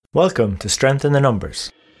Welcome to Strength in the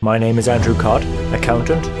Numbers. My name is Andrew Codd,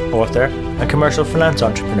 accountant, author, and commercial finance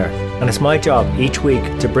entrepreneur, and it's my job each week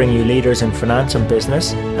to bring you leaders in finance and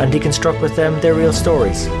business and deconstruct with them their real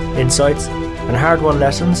stories, insights, and hard-won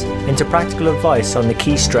lessons into practical advice on the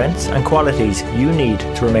key strengths and qualities you need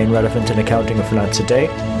to remain relevant in accounting and finance today,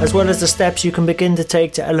 as well as the steps you can begin to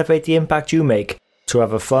take to elevate the impact you make to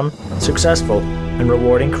have a fun, successful, and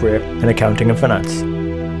rewarding career in accounting and finance.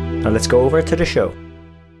 Now let's go over to the show.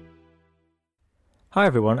 Hi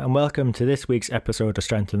everyone, and welcome to this week's episode of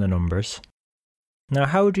Strength in the Numbers. Now,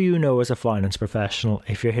 how do you know as a finance professional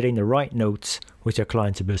if you're hitting the right notes with your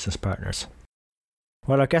clients and business partners?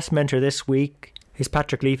 Well, our guest mentor this week is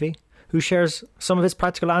Patrick Levy, who shares some of his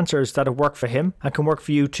practical answers that have worked for him and can work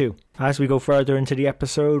for you too. As we go further into the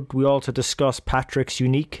episode, we also discuss Patrick's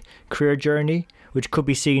unique career journey, which could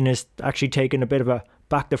be seen as actually taking a bit of a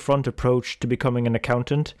back-to-front approach to becoming an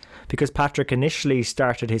accountant, because Patrick initially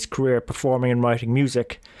started his career performing and writing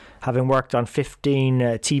music, having worked on 15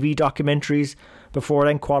 TV documentaries before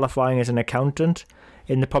then qualifying as an accountant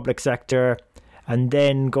in the public sector, and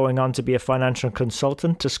then going on to be a financial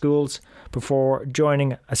consultant to schools before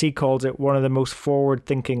joining, as he calls it, one of the most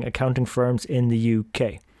forward-thinking accounting firms in the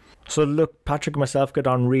UK. So look, Patrick and myself got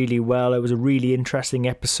on really well. It was a really interesting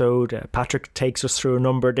episode. Patrick takes us through a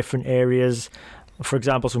number of different areas. For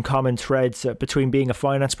example, some common threads between being a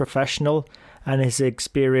finance professional and his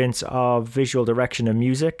experience of visual direction and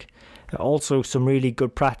music. Also, some really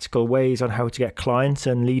good practical ways on how to get clients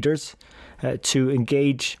and leaders to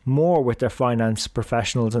engage more with their finance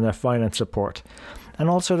professionals and their finance support. And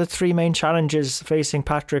also the three main challenges facing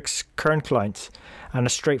Patrick's current clients, and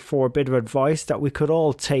a straightforward bit of advice that we could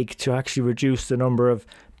all take to actually reduce the number of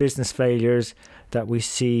business failures that we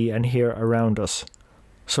see and hear around us.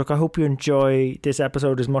 So I hope you enjoy this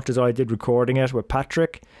episode as much as I did recording it with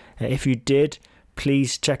Patrick. If you did,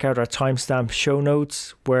 please check out our timestamp show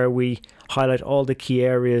notes where we highlight all the key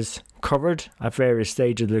areas covered at various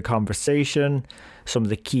stages of the conversation, some of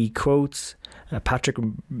the key quotes. Patrick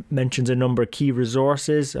mentions a number of key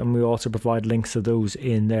resources, and we also provide links to those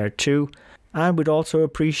in there too. And we'd also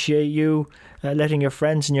appreciate you letting your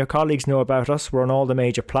friends and your colleagues know about us. We're on all the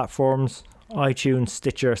major platforms: iTunes,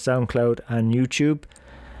 Stitcher, SoundCloud, and YouTube.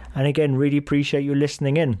 And again, really appreciate you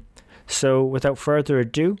listening in. So without further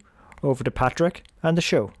ado, over to Patrick and the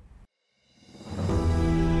show.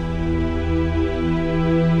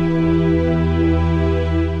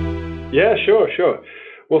 Yeah, sure.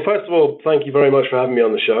 Well, first of all, thank you very much for having me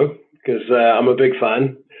on the show, because I'm a big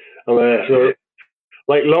fan. I'm a sort of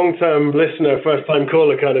like long-term listener, first-time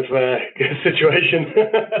caller kind of situation.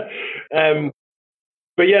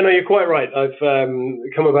 But yeah, no, you're quite right. I've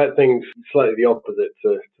come about things slightly the opposite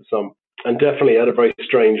to some, and definitely had a very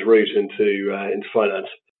strange route into finance.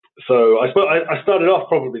 So I started off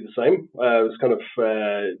probably the same. I was kind of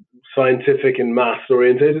scientific and maths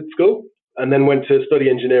oriented at school, and then went to study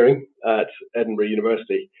engineering at Edinburgh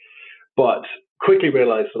University, but quickly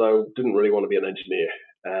realised that I didn't really want to be an engineer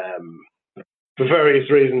for various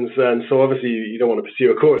reasons. And so obviously you don't want to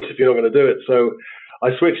pursue a course if you're not going to do it. So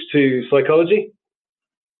I switched to psychology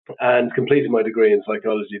and completed my degree in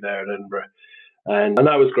psychology there at Edinburgh. And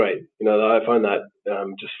that was great. You know, I find that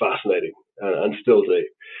just fascinating and still do.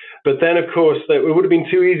 But then, of course, it would have been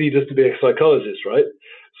too easy just to be a psychologist, right?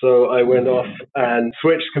 So I went off and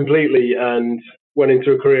switched completely and went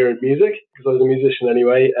into a career in music, because I was a musician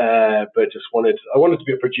anyway, but I wanted to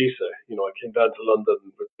be a producer. You know, I came down to London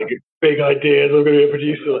with big ideas. I'm going to be a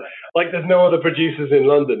producer. Like there's no other producers in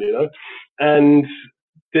London, you know? And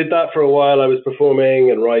did that for a while. I was performing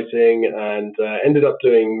and writing, and ended up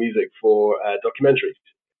doing music for documentaries.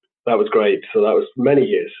 That was great. So that was many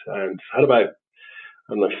years, and had about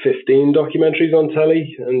 15 documentaries on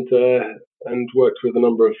telly, and worked with a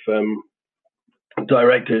number of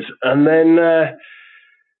directors. And then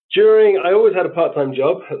I always had a part-time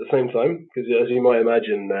job at the same time, because as you might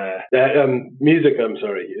imagine, music,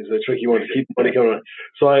 is a tricky one to keep money coming on.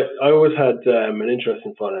 So I always had an interest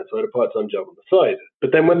in finance. So I had a part-time job on the side.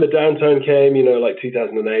 But then when the downturn came, you know, like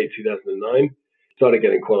 2008, 2009, started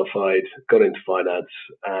getting qualified, got into finance,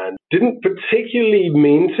 and didn't particularly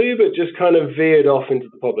mean to, but just kind of veered off into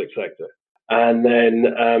the public sector. And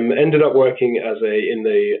then ended up working in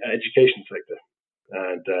the education sector.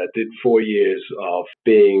 And did 4 years of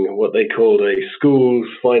being what they called a schools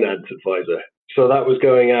finance advisor. So that was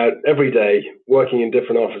going out every day, working in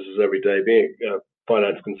different offices every day, being a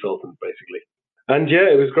finance consultant, basically. And yeah,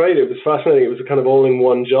 it was great. It was fascinating. It was a kind of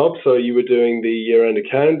all-in-one job. So you were doing the year-end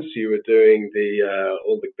accounts, you were doing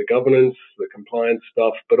all the governance, the compliance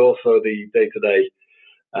stuff, but also the day-to-day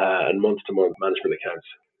and month-to-month management accounts.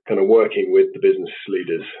 kind of working with the business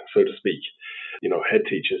leaders, so to speak, head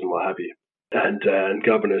teachers and what have you, and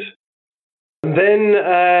governors. And then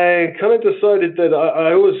I kind of decided that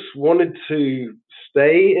I always wanted to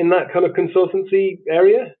stay in that kind of consultancy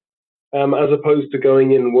area, as opposed to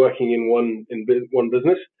going in and working in one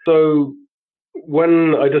business. So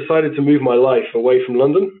when I decided to move my life away from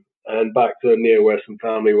London and back to near where some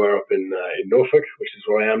family were up in Norfolk, which is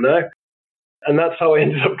where I am now, and that's how I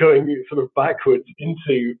ended up going sort of backwards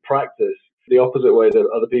into practice, the opposite way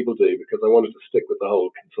that other people do, because I wanted to stick with the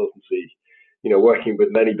whole consultancy, working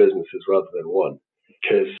with many businesses rather than one,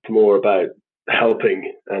 because it's more about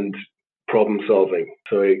helping and problem solving.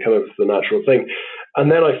 So it kind of the natural thing.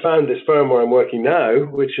 And then I found this firm where I'm working now,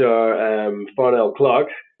 which are Farnell Clark.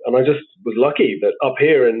 And I just was lucky that up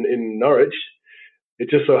here in Norwich, it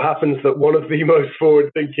just so happens that one of the most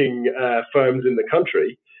forward-thinking firms in the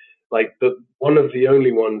country, like one of the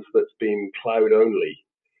only ones that's been cloud only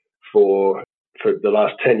for the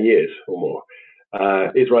last 10 years or more,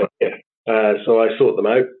 is right here. So I sought them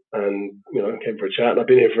out and, came for a chat, and I've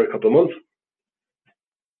been here for a couple of months.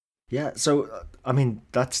 Yeah, so, I mean,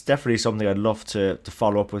 that's definitely something I'd love to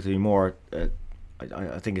follow up with you more.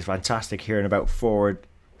 I think it's fantastic hearing about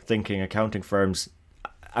forward-thinking accounting firms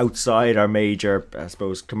outside our major, I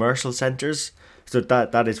suppose, commercial centres. So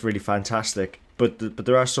that is really fantastic. But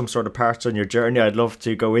there are some sort of parts on your journey I'd love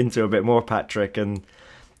to go into a bit more, Patrick. And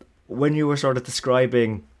when you were sort of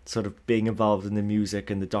describing sort of being involved in the music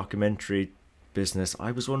and the documentary business,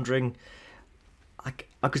 I was wondering, I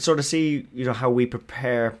could sort of see, how we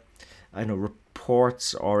prepare,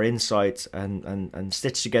 reports or insights and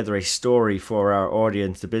stitch together a story for our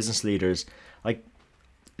audience, the business leaders. Like,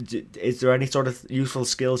 is there any sort of useful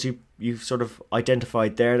skills you've sort of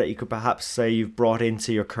identified there that you could perhaps say you've brought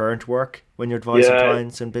into your current work when you're advising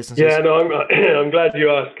clients and businesses? Yeah, no, I'm glad you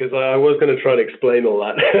asked, because I was going to try and explain all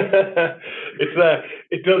that.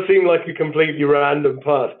 It does seem like a completely random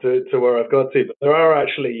path to where I've got to, but there are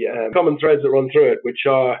actually common threads that run through it, which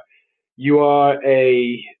are you are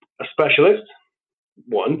a specialist,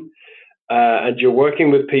 one, and you're working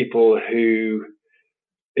with people who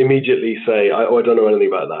immediately say, I don't know anything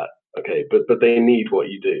about that. Okay, but they need what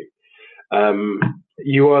you do.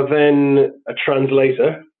 You are then a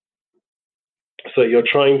translator. So you're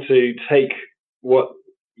trying to take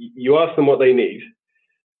you ask them what they need,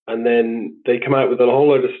 and then they come out with a whole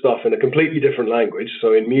load of stuff in a completely different language.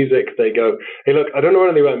 So in music, they go, hey, look, I don't know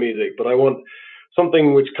anything about music, but I want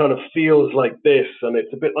something which kind of feels like this, and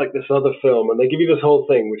it's a bit like this other film. And they give you this whole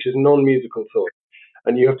thing, which is non-musical talk.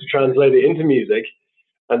 And you have to translate it into music,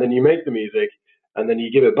 and then you make the music, and then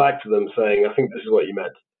you give it back to them saying, I think this is what you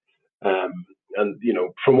meant. And,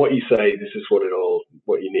 from what you say, this is what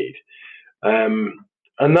you need.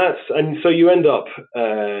 And so you end up,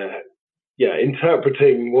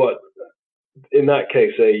 interpreting what, in that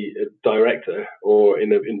case, a director, or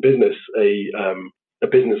in business, a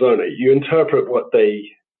business owner, you interpret what they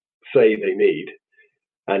say they need,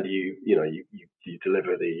 and you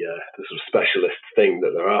deliver the sort of specialist thing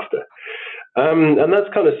that they're after. And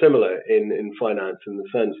that's kind of similar in finance, in the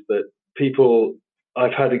sense that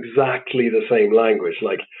I've had exactly the same language.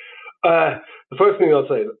 Like, the first thing I'll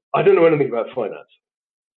say is, I don't know anything about finance.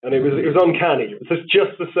 And it was uncanny. It was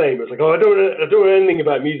just the same. It's like, I don't know anything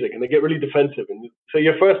about music, and they get really defensive. And so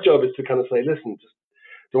your first job is to kind of say, listen, just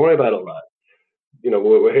don't worry about all that.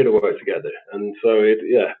 We're here to work together. And so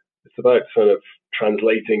it's about sort of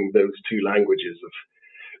translating those two languages of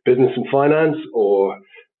business and finance, or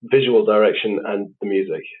visual direction and the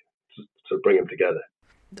music, to sort of bring them together.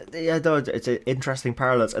 Yeah, no, it's an interesting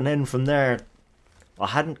parallels. And then from there, I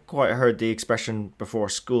hadn't quite heard the expression before,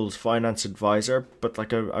 schools finance advisor, but I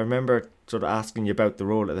remember sort of asking you about the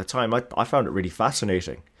role at the time. I found it really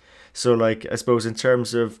fascinating. So I suppose in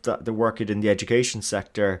terms of the work in the education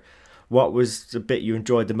sector, what was the bit you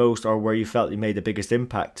enjoyed the most, or where you felt you made the biggest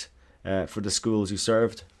impact for the schools you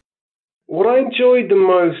served? What I enjoyed the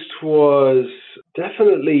most was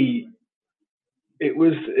definitely it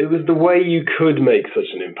was the way you could make such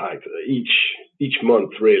an impact each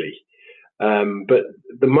month, really. But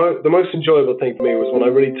the most enjoyable thing for me was when I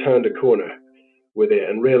really turned a corner with it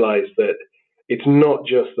and realized that it's not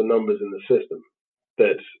just the numbers in the system,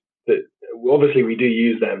 that obviously we do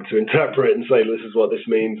use them to interpret and say, this is what this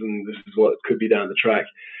means and this is what could be down the track.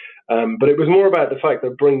 But it was more about the fact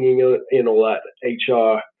that bringing in all that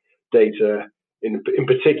HR data in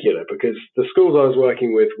particular, because the schools I was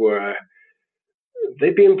working with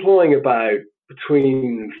they'd be employing about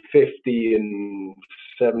between 50 and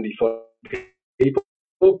 75 people.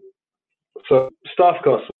 So staff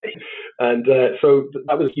costs. And so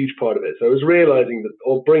that was a huge part of it. So I was realizing that,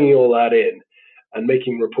 or bringing all that in, and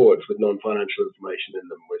making reports with non-financial information in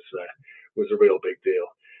them was a real big deal.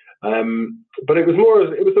 But it was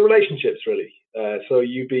the relationships really. So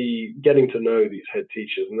you be getting to know these head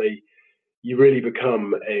teachers, and you really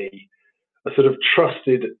become a sort of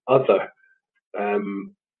trusted other.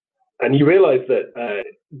 And you realize that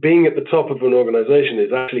being at the top of an organization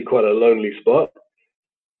is actually quite a lonely spot,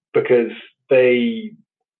 because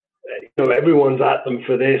everyone's at them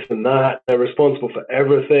for this and that. They're responsible for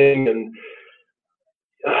everything. And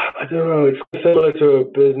I don't know, it's similar to a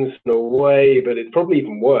business in a way, but it's probably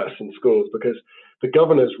even worse in schools, because the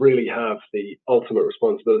governors really have the ultimate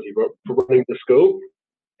responsibility for running the school,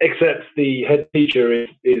 except the head teacher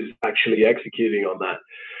is actually executing on that.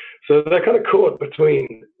 So they're kind of caught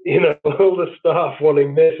between, all the staff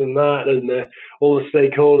wanting this and that, and all the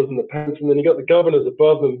stakeholders and the parents, and then you got the governors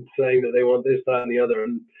above them saying that they want this, that, and the other,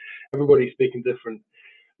 and everybody's speaking different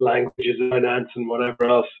languages and finance and whatever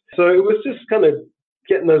else. So it was just kind of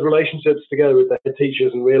getting those relationships together with the head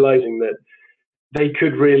teachers and realizing that they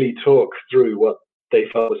could really talk through what they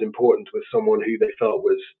felt was important with someone who they felt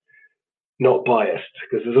was not biased,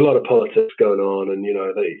 because there's a lot of politics going on, and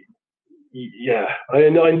I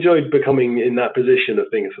enjoyed becoming in that position of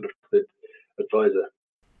being a sort of advisor.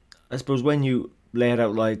 I suppose when you lay it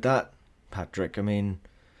out like that, Patrick, I mean,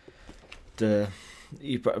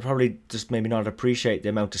 you probably just maybe not appreciate the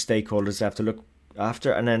amount of stakeholders they have to look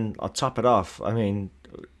after, and then I'll top it off. I mean,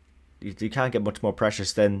 you can't get much more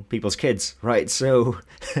precious than people's kids, right? So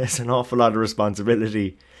it's an awful lot of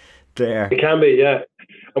responsibility there. It can be, yeah.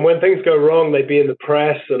 And when things go wrong, they'd be in the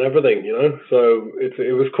press and everything, So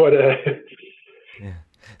it was quite a... Yeah.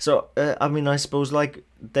 So, I suppose,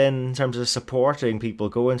 then in terms of supporting people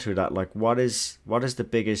going through that, what is the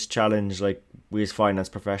biggest challenge, we as finance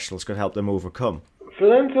professionals could help them overcome? For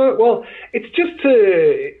them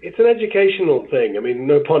it's an educational thing. I mean,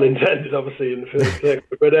 no pun intended, obviously, in the first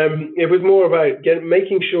sector, but it was more about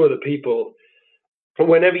making sure that people,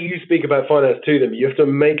 whenever you speak about finance to them, you have to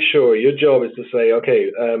make sure your job is to say, okay,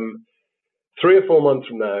 3 or 4 months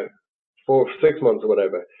from now, 4 or 6 months or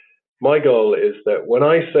whatever, my goal is that when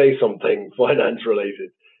I say something finance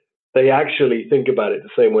related, they actually think about it the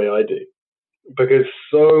same way I do. Because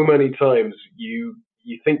so many times you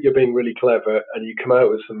think you're being really clever and you come out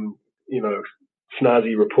with some,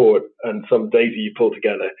 snazzy report and some data you pull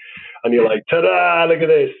together, and you're like, ta-da, look at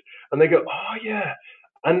this. And they go, oh yeah.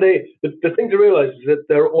 And the thing to realize is that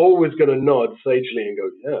they're always going to nod sagely and go,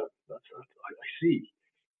 yeah, I see.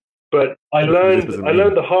 But I learned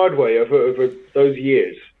the hard way over those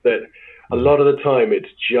years that a lot of the time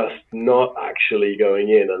it's just not actually going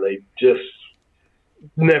in, and they just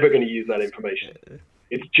never going to use that information.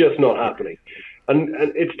 It's just not happening. And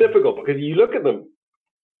it's difficult because you look at them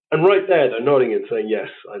and right there they're nodding and saying, yes,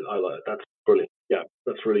 I like it. That's brilliant. Yeah,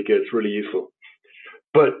 that's really good. It's really useful.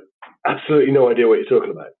 But absolutely no idea what you're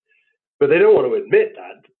talking about. But they don't want to admit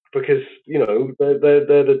that because, they're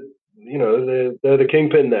the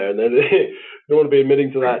kingpin there, and they don't want to be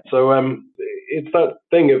admitting to that. So it's that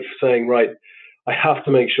thing of saying, right, I have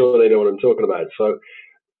to make sure they know what I'm talking about. So,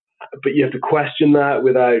 but you have to question that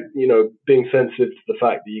without, being sensitive to the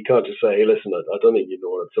fact that you can't just say, hey, listen, I don't think you know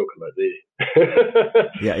what I'm talking about, do you?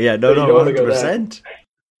 Yeah, no, 100%.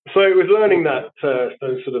 So it was learning that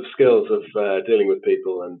those sort of skills of dealing with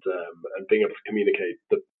people and being able to communicate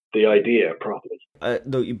the idea properly.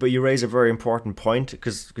 No, but you raise a very important point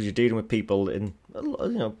because you're dealing with people in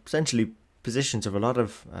essentially positions of a lot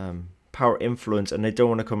of power, influence, and they don't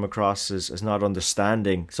want to come across as not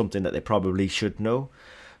understanding something that they probably should know.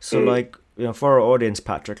 So for our audience,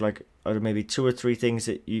 Patrick, are there maybe 2 or 3 things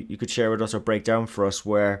that you could share with us or break down for us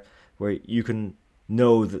where you can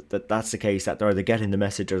know that that's the case, that they're either getting the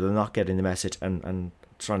message or they're not getting the message, and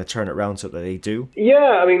trying to turn it around so that they do?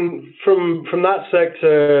 Yeah, I mean, from that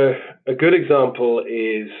sector, a good example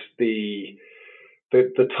is the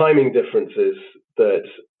timing differences that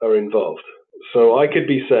are involved. So I could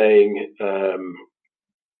be saying,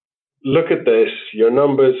 look at this, your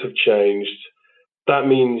numbers have changed. That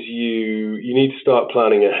means you need to start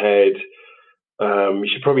planning ahead. You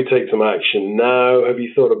should probably take some action now. Have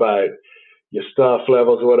you thought about your staff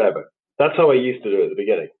levels or whatever? That's how I used to do it at the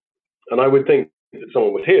beginning. And I would think that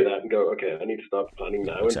someone would hear that and go, okay, I need to start planning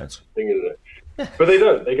now. But they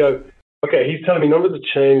don't. They go, okay, he's telling me numbers have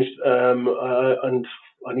changed, and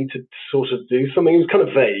I need to sort of do something. It was kind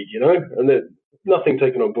of vague, and nothing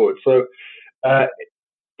taken on board. So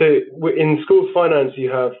in schools finance,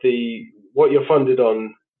 you have what you're funded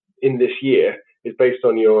on in this year is based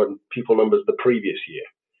on your pupil numbers the previous year.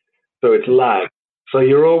 So it's lag. So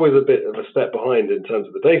you're always a bit of a step behind in terms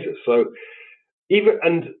of the data. So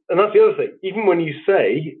and that's the other thing. Even when you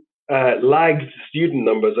say, lagged student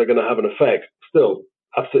numbers are going to have an effect. Still,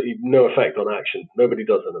 absolutely no effect on action. Nobody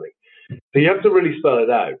does anything. So you have to really spell it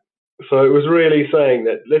out. So it was really saying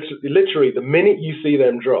that literally the minute you see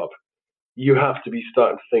them drop, you have to be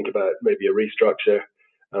starting to think about maybe a restructure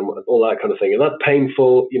and all that kind of thing. And that's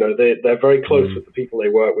painful. They're very close with the people they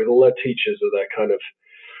work with. All their teachers are their kind of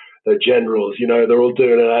their generals. They're all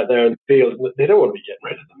doing it out there in the field. They don't want to be getting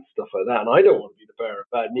rid of them and stuff like that. And I don't want to be the bearer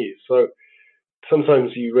of bad news. So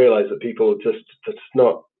sometimes you realize that people just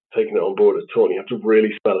not taking it on board at all. You have to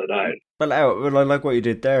really spell it out. Well, I like what you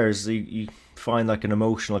did there is you find like an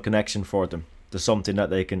emotional connection for them. There's something that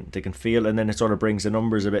they can feel, and then it sort of brings the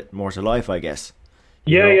numbers a bit more to life, I guess.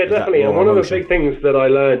 Yeah, definitely. And one of the big things that I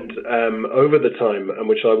learned over the time, and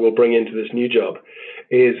which I will bring into this new job,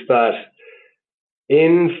 is that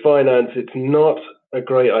in finance, it's not a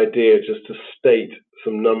great idea just to state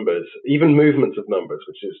some numbers, even movements of numbers,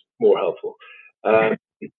 which is more helpful.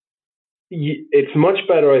 It's much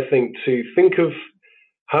better, I think, to think of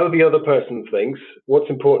how the other person thinks, what's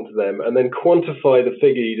important to them, and then quantify the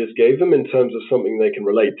figure you just gave them in terms of something they can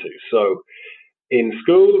relate to. So in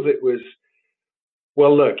schools, it was,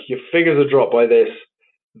 well, look, your figures are dropped by this.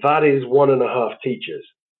 That is 1.5 teachers.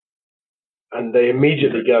 And they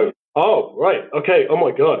immediately go, oh, right, okay, oh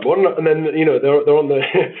my God. And then, they're on the,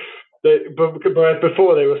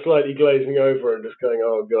 before they were slightly glazing over and just going,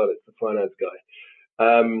 oh God, it's the finance guy.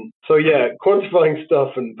 So yeah, quantifying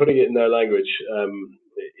stuff and putting it in their language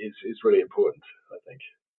is really important, I think.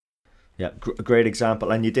 Yeah, great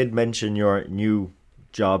example. And you did mention your new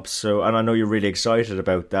job, and I know you're really excited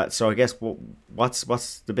about that. So I guess what's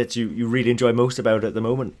the bits you really enjoy most about it at the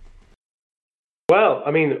moment? Well,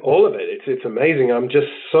 I mean, all of it. It's amazing. I'm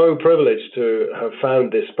just so privileged to have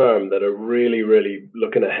found this firm that are really, really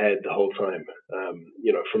looking ahead the whole time,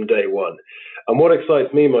 from day one. And what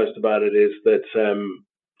excites me most about it is that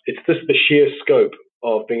it's just the sheer scope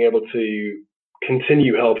of being able to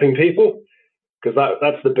continue helping people. Because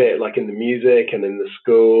that's the bit, like in the music and in the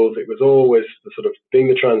schools, it was always the sort of being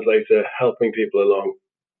the translator, helping people along.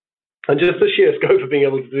 And just the sheer scope of being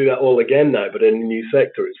able to do that all again now, but in a new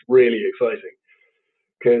sector, is really exciting.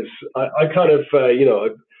 Because I kind of,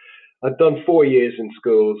 I'd done 4 years in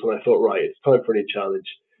schools and I thought, right, it's time for a new challenge.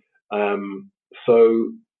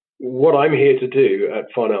 So what I'm here to do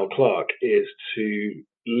at Farnell Clark is to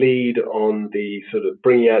lead on the sort of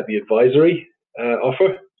bringing out the advisory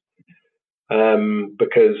offer.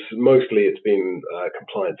 Because mostly it's been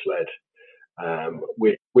compliance-led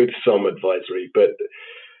with some advisory, but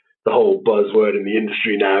the whole buzzword in the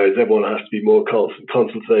industry now is everyone has to be more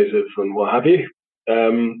consultative and what have you.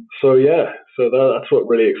 So that's what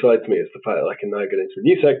really excites me, is the fact that I can now get into a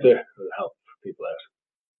new sector and help people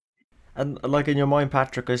out. And like in your mind,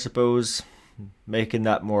 Patrick, I suppose making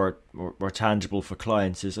that more tangible for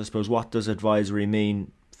clients is, I suppose, what does advisory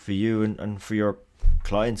mean for you and for your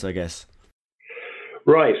clients, I guess?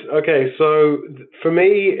 Right. Okay. So for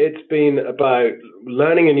me, it's been about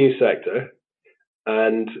learning a new sector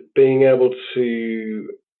and being able to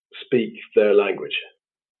speak their language,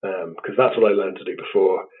 because that's what I learned to do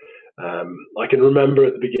before. I can remember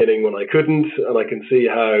at the beginning when I couldn't, and I can see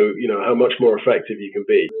how much more effective you can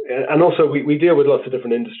be. And also, we deal with lots of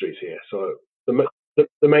different industries here. So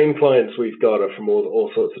the main clients we've got are from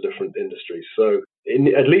all sorts of different industries. So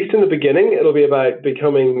at least in the beginning, it'll be about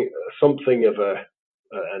becoming something of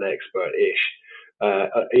an expert-ish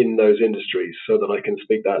in those industries, so that I can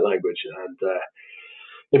speak that language and,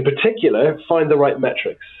 in particular, find the right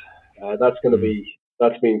metrics. That's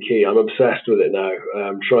been key. I'm obsessed with it now.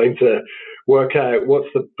 I'm trying to work out what's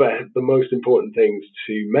the most important things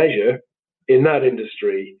to measure in that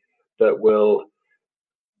industry that will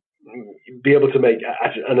be able to make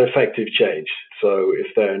an effective change. So if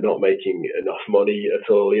they're not making enough money at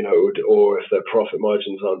all, or if their profit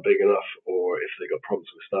margins aren't big enough, or if they got problems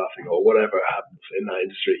with staffing, or whatever happens in that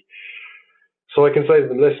industry. So I can say to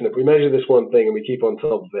them, listen, if we measure this one thing and we keep on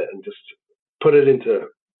top of it and just put it into,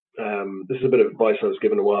 this is a bit of advice I was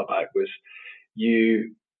given a while back, was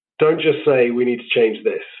you don't just say we need to change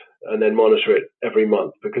this and then monitor it every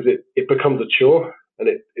month, because it becomes a chore. And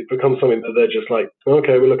it becomes something that they're just like,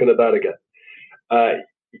 okay, we're looking at that again.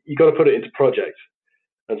 You got to put it into projects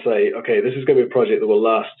and say, okay, this is going to be a project that will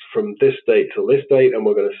last from this date till this date, and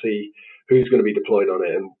we're going to see who's going to be deployed on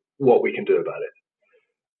it and what we can do about it.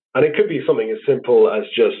 And it could be something as simple as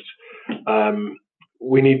just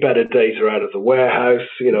we need better data out of the warehouse,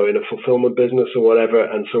 in a fulfillment business or whatever.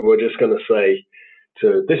 And so we're just going to say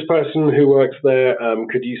to this person who works there,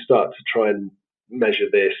 could you start to try and measure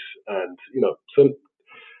this? And, so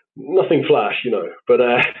nothing flash, but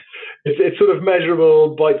it's sort of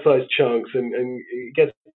measurable, bite-sized chunks, and it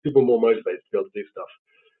gets people more motivated to be able to do stuff.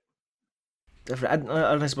 And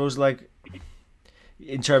I suppose, like,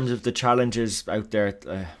 in terms of the challenges out there,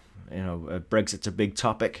 Brexit's a big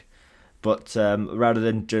topic, but rather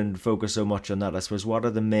than focus so much on that, I suppose, what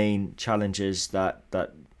are the main challenges that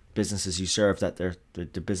businesses you serve, that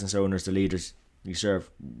the business owners, the leaders you serve,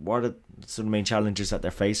 what are some of the main challenges that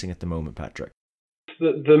they're facing at the moment, Patrick?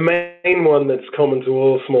 The main one that's common to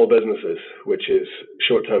all small businesses, which is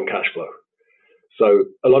short-term cash flow. So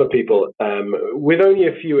a lot of people, with only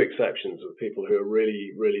a few exceptions of people who are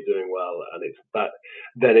really, really doing well, and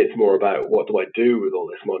then it's more about what do I do with all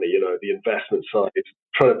this money? The investment side,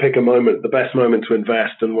 trying to pick the best moment to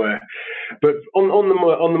invest, and where. But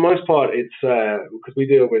on the most part, it's because we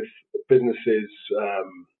deal with businesses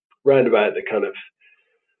round about the kind of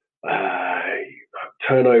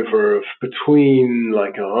turnover of between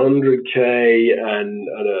like 100K and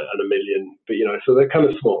a million, but so they're kind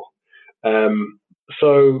of small.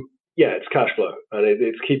 So yeah, it's cash flow, and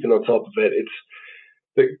it's keeping on top of it.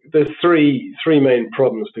 There's three main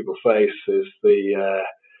problems people face. Is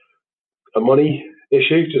a money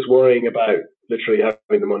issue, just worrying about literally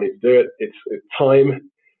having the money to do it. It's time,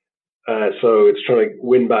 so it's trying to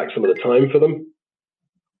win back some of the time for them,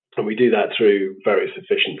 and we do that through various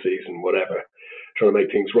efficiencies and whatever, trying to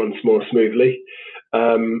make things run more smoothly,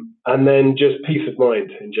 and then just peace of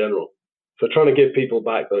mind in general. So trying to give people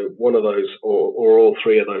back one of those or all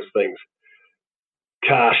three of those things: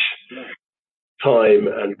 cash, time,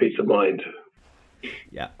 and peace of mind.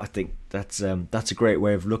 Yeah, I think that's a great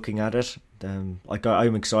way of looking at it.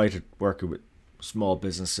 I'm excited working with small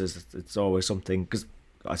businesses. It's always something, because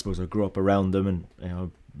I suppose I grew up around them,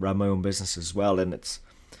 and ran my own business as well. And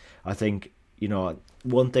I think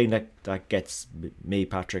one thing that gets me,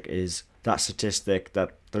 Patrick, is that statistic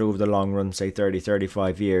that over the long run, say 30,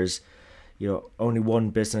 35 years. Only one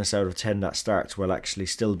business out of 10 that starts will actually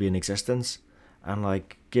still be in existence. And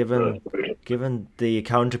like, given the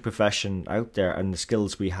accounting profession out there and the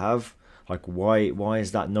skills we have, like, why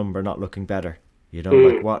is that number not looking better?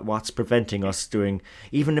 Like, what's preventing us doing,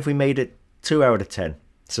 even if we made it 2 out of 10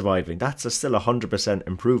 surviving, that's still 100%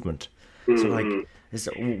 improvement. So like,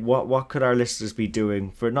 what could our listeners be doing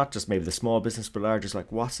for not just maybe the small business, but larger?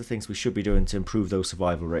 Like, what's the things we should be doing to improve those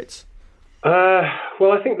survival rates?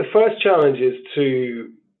 Well, I think the first challenge is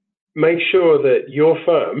to make sure that your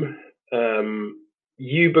firm,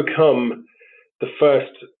 you become the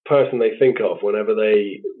first person they think of whenever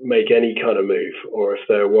they make any kind of move, or if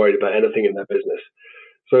they're worried about anything in their business.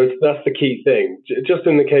 So that's the key thing. Just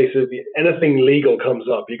in the case of anything legal comes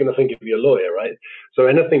up, you're going to think of your lawyer, right? So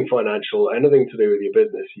anything financial, anything to do with your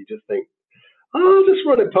business, you just think, I'll just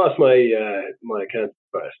run it past my accountant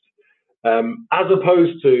first. As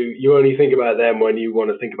opposed to you only think about them when you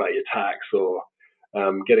want to think about your tax or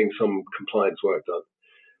getting some compliance work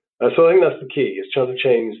done. So I think that's the key, is trying to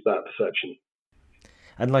change that perception.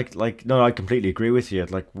 And no, I completely agree with you.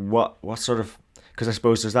 Like, what sort of, because I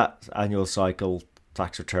suppose there's that annual cycle,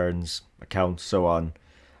 tax returns, accounts, so on.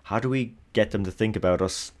 How do we get them to think about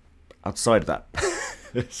us outside of that?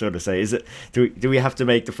 So to say, is it, do we have to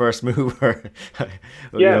make the first move, or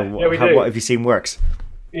we do. What have you seen works?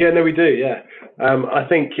 Yeah, no, we do. Yeah, I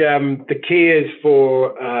think the key is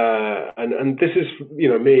for, and this is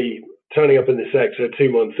me turning up in the sector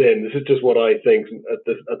 2 months in. This is just what I think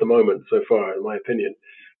at the moment so far, in my opinion.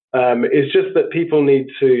 Is just that people need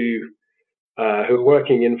to, who are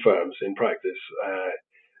working in firms in practice,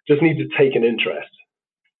 just need to take an interest.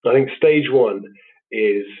 I think stage one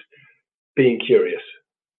is being curious.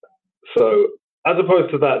 So as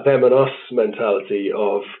opposed to that them and us mentality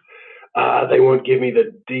of, they won't give me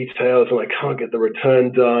the details and I can't get the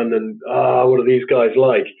return done, and what are these guys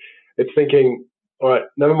like? It's thinking, all right,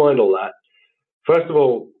 never mind all that. First of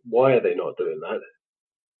all, why are they not doing that?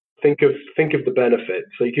 Think of the benefit.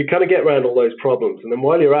 So you could kind of get around all those problems, and then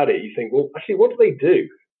while you're at it, you think, well, actually, what do they do?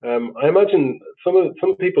 I imagine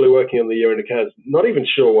some people who are working on the year-end accounts not even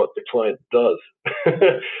sure what the client does.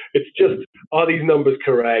 It's just, are these numbers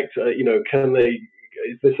correct? Can they?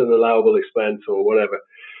 Is this an allowable expense or whatever?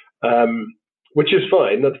 Which is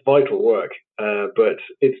fine. That's vital work. But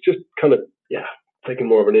it's just kind of taking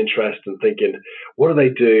more of an interest and thinking, what do they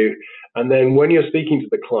do? And then when you're speaking to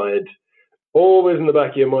the client, always in the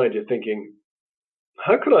back of your mind, you're thinking,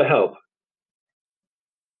 how could I help?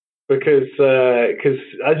 Because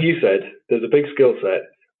as you said, there's a big skill set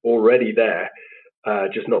already there,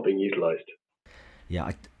 just not being utilized.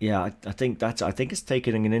 I think it's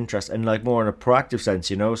taking an interest, and like more in a proactive sense,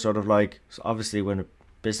 sort of like, obviously when a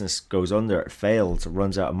business goes under, it fails, it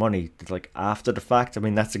runs out of money, it's like after the fact. I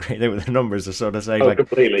mean, that's the great thing with the numbers, are sort of saying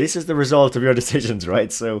completely, this is the result of your decisions,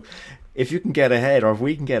 right? So if you can get ahead, or if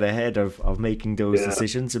we can get ahead of making those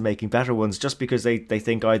decisions and making better ones, just because they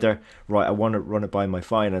think either, right, I want to run it by my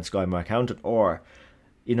finance guy, my accountant, or,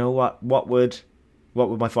 you know what would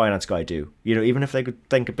my finance guy do? You know, even if they could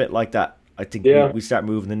think a bit like that, I think we start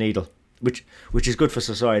moving the needle, which is good for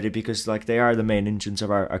society, because like they are the main engines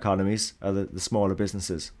of our economies, the smaller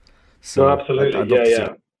businesses. So no, absolutely,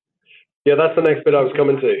 Yeah, that's the next bit I was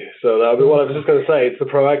coming to. So that was what I was just going to say. It's the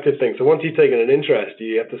proactive thing. So once you've taken an interest,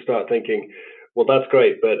 you have to start thinking, well, that's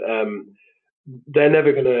great, but they're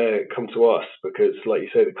never going to come to us because, like you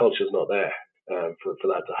say, the culture's not there for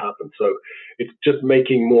that to happen. So it's just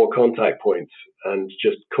making more contact points and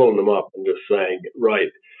just calling them up and just saying, right,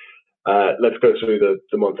 let's go through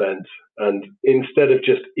the month end. And instead of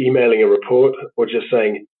just emailing a report or just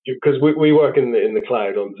saying, because we work in the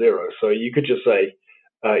cloud on Xero, so you could just say,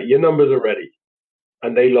 your numbers are ready,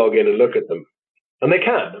 and they log in and look at them. And they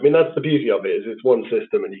can. I mean, that's the beauty of it, is it's one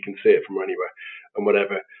system and you can see it from anywhere and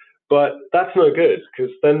whatever. But that's no good,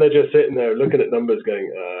 because then they're just sitting there looking at numbers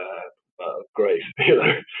going, great. You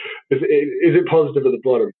know, is it positive at the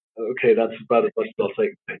bottom? Okay, that's about as much as I'll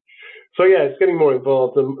take. So yeah, it's getting more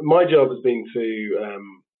involved. And my job has been to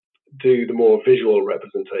do the more visual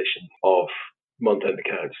representation of month-end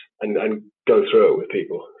accounts and go through it with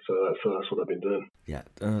people. So that's what I've been doing. Yeah,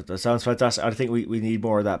 that sounds fantastic. I think we need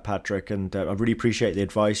more of that, Patrick, and I really appreciate the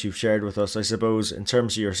advice you've shared with us. I suppose in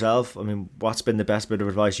terms of yourself, I mean, what's been the best bit of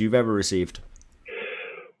advice you've ever received?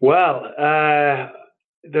 Well, I've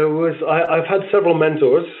had several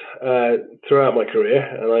mentors throughout my career,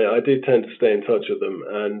 and I do tend to stay in touch with them.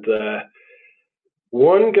 And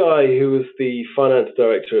one guy who was the finance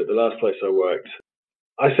director at the last place I worked,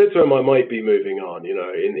 I said to him I might be moving on, you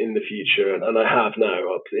know, in the future, and I have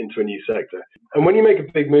now up into a new sector. And when you make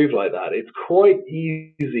a big move like that, it's quite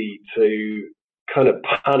easy to kind of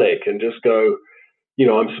panic and just go, you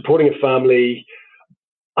know, I'm supporting a family.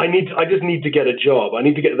 I just need to get a job. I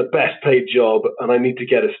need to get the best paid job, and I need to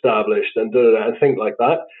get established and think like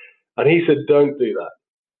that. And he said, don't do that.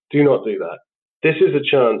 Do not do that. This is a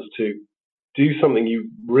chance to do something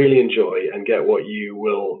you really enjoy and get what you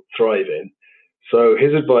will thrive in. So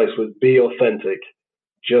his advice was, be authentic,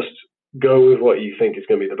 just go with what you think is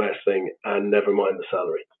going to be the best thing, and never mind the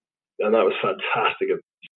salary. And that was fantastic.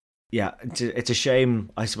 Yeah, it's a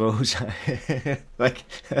shame, I suppose. Like,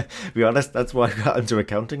 to be honest, that's why I got into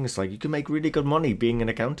accounting. It's like you can make really good money being an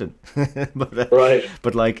accountant, right?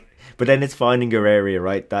 But then it's finding your area,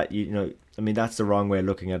 right? That you know, I mean, that's the wrong way of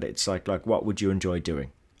looking at it. It's like what would you enjoy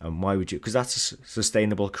doing, and why would you? Because that's a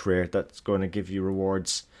sustainable career that's going to give you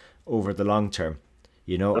rewards over the long term,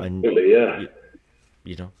 you know. Absolutely, and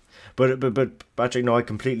you know, but Patrick, no, I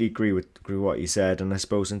completely agree with what you said. And I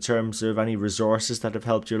suppose in terms of any resources that have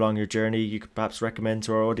helped you along your journey, you could perhaps recommend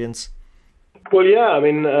to our audience. Well, yeah, I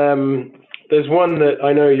mean, there's one that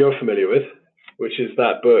I know you're familiar with, which is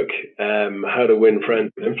that book, How to Win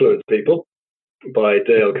Friends and Influence People, by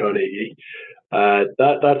Dale Carnegie.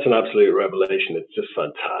 That's an absolute revelation. It's just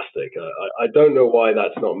fantastic. I don't know why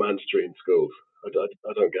that's not mandatory in schools. I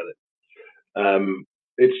don't get it.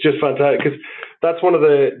 It's just fantastic, because that's one of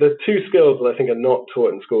the two skills that I think are not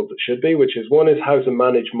taught in schools that should be, which is, one is how to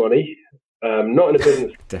manage money, not in a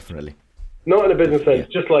business. Definitely. Not in a business sense,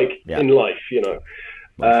 just like in life, you know.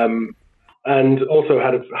 And also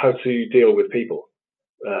how to deal with people.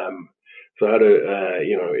 So how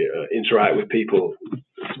to interact with people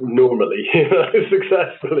normally,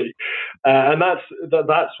 successfully, and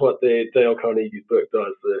that's what the Dale Carnegie book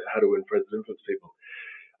does. How to Win Friends and Influence People.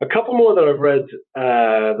 A couple more that I've read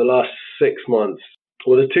the last 6 months.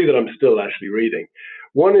 Well, there's two that I'm still actually reading.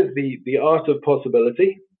 One is the Art of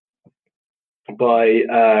Possibility by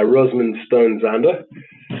Rosamund Stone Zander,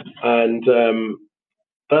 and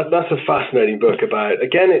that's a fascinating book about.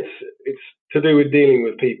 Again, it's to do with dealing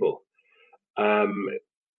with people.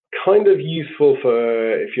 Kind of useful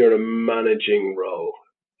for if you're in a managing role,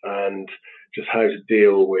 and just how to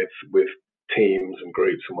deal with teams and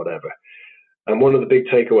groups and whatever. And one of the big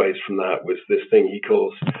takeaways from that was this thing he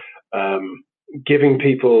calls giving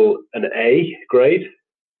people an A grade.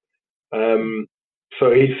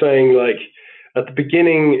 So he's saying, like, at the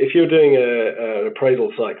beginning, if you're doing an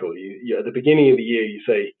appraisal cycle, you at the beginning of the year, you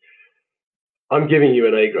say, I'm giving you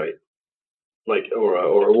an A grade, like,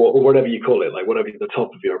 or whatever you call it, like whatever the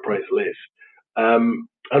top of your appraisal is. And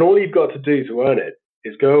all you've got to do to earn it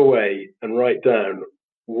is go away and write down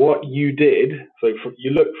what you did. So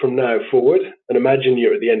you look from now forward and imagine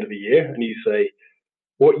you're at the end of the year, and you say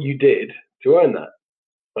what you did to earn that.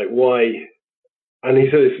 Like, why? And he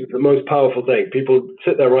said it's the most powerful thing. People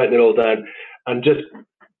sit there writing it all down and just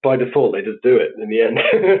by default, they just do it in the end.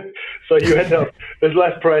 So you end up, there's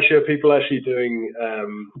less pressure, people actually doing,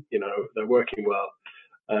 they're working well.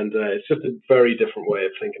 And it's just a very different way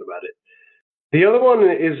of thinking about it. The other one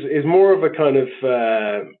is more of a kind of,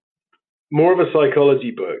 more of a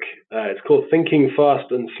psychology book. It's called Thinking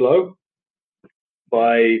Fast and Slow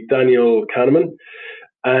by Daniel Kahneman.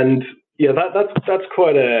 And yeah, that's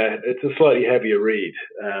quite it's a slightly heavier read,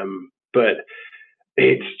 but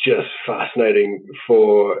it's just fascinating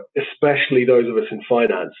for especially those of us in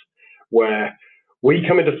finance, where we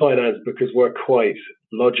come into finance because we're quite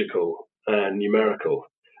logical and numerical.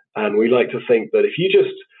 And we like to think that if you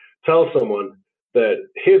just tell someone that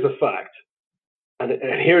here's a fact, and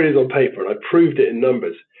here it is on paper, and I proved it in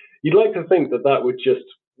numbers, you'd like to think that that would just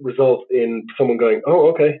result in someone going, oh,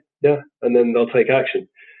 okay, yeah, and then they'll take action.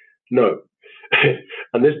 No.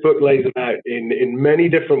 And this book lays it out in many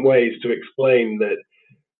different ways to explain that,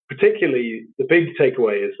 particularly the big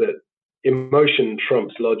takeaway is that emotion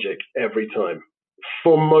trumps logic every time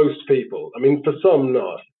for most people. I mean, for some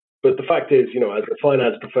not, but the fact is, as a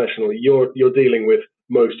finance professional, you're dealing with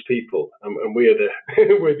most people, and we're the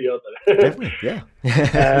other. Definitely, yeah.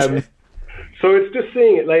 So it's just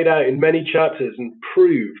seeing it laid out in many chapters and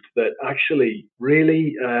proved that actually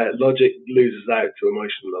really logic loses out to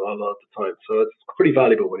emotion a lot of the time. So it's pretty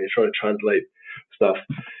valuable when you're trying to translate stuff.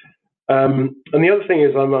 And the other thing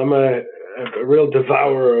is I'm a real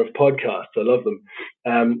devourer of podcasts. I love them.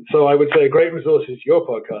 So I would say a great resource is your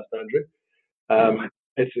podcast, Andrew.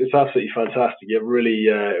 It's absolutely fantastic. You have really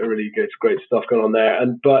great stuff going on there.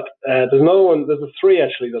 But there's another one. There's three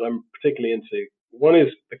actually that I'm particularly into. One is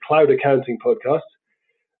the Cloud Accounting Podcast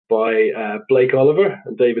by Blake Oliver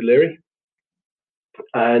and David Leary.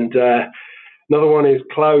 And another one is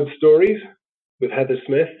Cloud Stories with Heather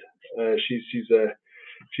Smith. She's a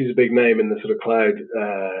big name in the sort of cloud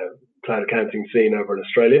accounting scene over in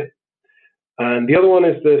Australia. And the other one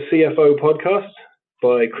is the CFO Podcast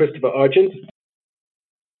by Christopher Argent.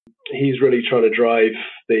 He's really trying to drive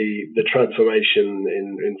the transformation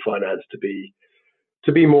in finance to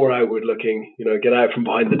be more outward looking, get out from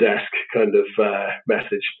behind the desk kind of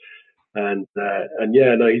message. And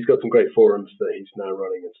he's got some great forums that he's now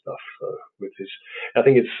running and stuff. So with I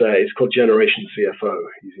think it's called Generation CFO.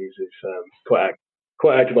 He's quite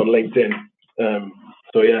active on LinkedIn.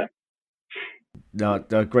 So yeah. No,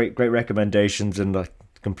 great recommendations, and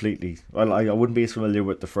completely. Well, I wouldn't be as familiar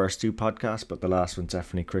with the first two podcasts, but the last one's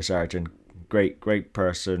definitely Chris Argent. Great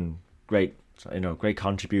person, great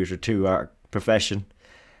contributor to our profession.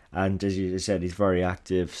 And as you said, he's very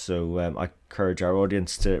active, so I encourage our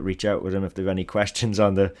audience to reach out with him if they have any questions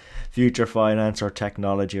on the future finance or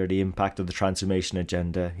technology or the impact of the transformation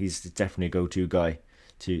agenda. He's definitely a go-to guy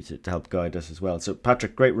to help guide us as well. So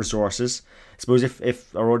Patrick, great resources. I suppose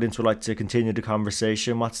if our audience would like to continue the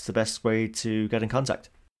conversation, what's the best way to get in contact?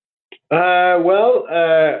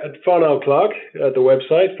 At Farnell Clark, at the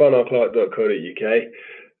website, farnellclark.co.uk.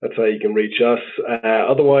 That's how you can reach us.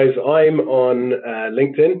 Otherwise, I'm on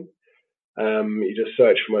LinkedIn. You just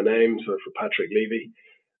search for my name, so for Patrick Levy.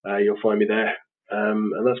 You'll find me there.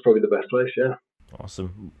 And that's probably the best place, yeah.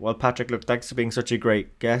 Awesome. Well, Patrick, look, thanks for being such a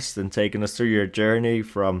great guest and taking us through your journey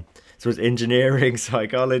from engineering,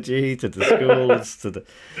 psychology, to the schools, to the,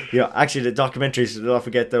 actually the documentaries, don't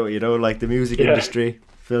forget though, like the music industry,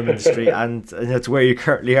 film industry, and that's where you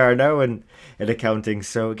currently are now in accounting.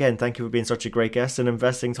 So again, thank you for being such a great guest and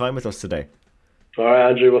investing time with us today. All right,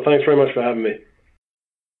 Andrew. Well, thanks very much for having me.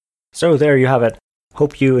 So there you have it.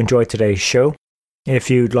 Hope you enjoyed today's show.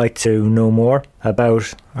 If you'd like to know more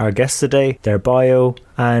about our guests today, their bio,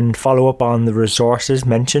 and follow up on the resources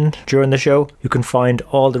mentioned during the show, you can find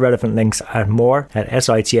all the relevant links and more at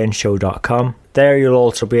sitnshow.com. There you'll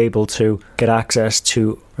also be able to get access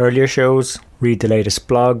to earlier shows, read the latest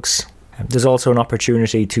blogs. There's also an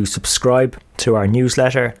opportunity to subscribe to our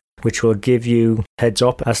newsletter, which will give you heads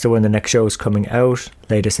up as to when the next show is coming out,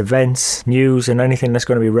 latest events, news, and anything that's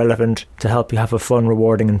going to be relevant to help you have a fun,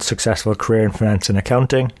 rewarding and successful career in finance and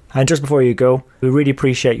accounting. And just before you go, we really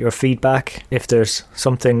appreciate your feedback. If there's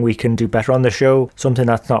something we can do better on the show, something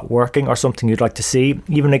that's not working, or something you'd like to see,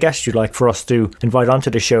 even a guest you'd like for us to invite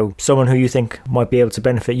onto the show, someone who you think might be able to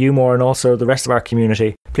benefit you more and also the rest of our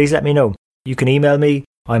community, please let me know. You can email me.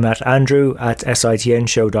 I'm at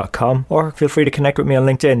andrew@sitnshow.com, or feel free to connect with me on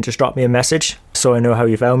LinkedIn. Just drop me a message so I know how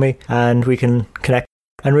you found me and we can connect.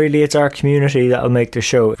 And really, it's our community that'll make the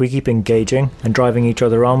show. If we keep engaging and driving each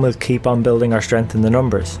other on, we'll keep on building our strength in the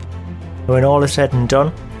numbers. When all is said and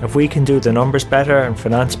done, if we can do the numbers better and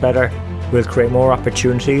finance better, we'll create more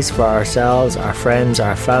opportunities for ourselves, our friends,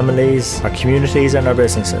 our families, our communities and our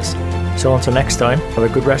businesses. So until next time, have a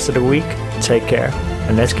good rest of the week. Take care.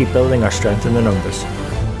 and let's keep building our strength in the numbers.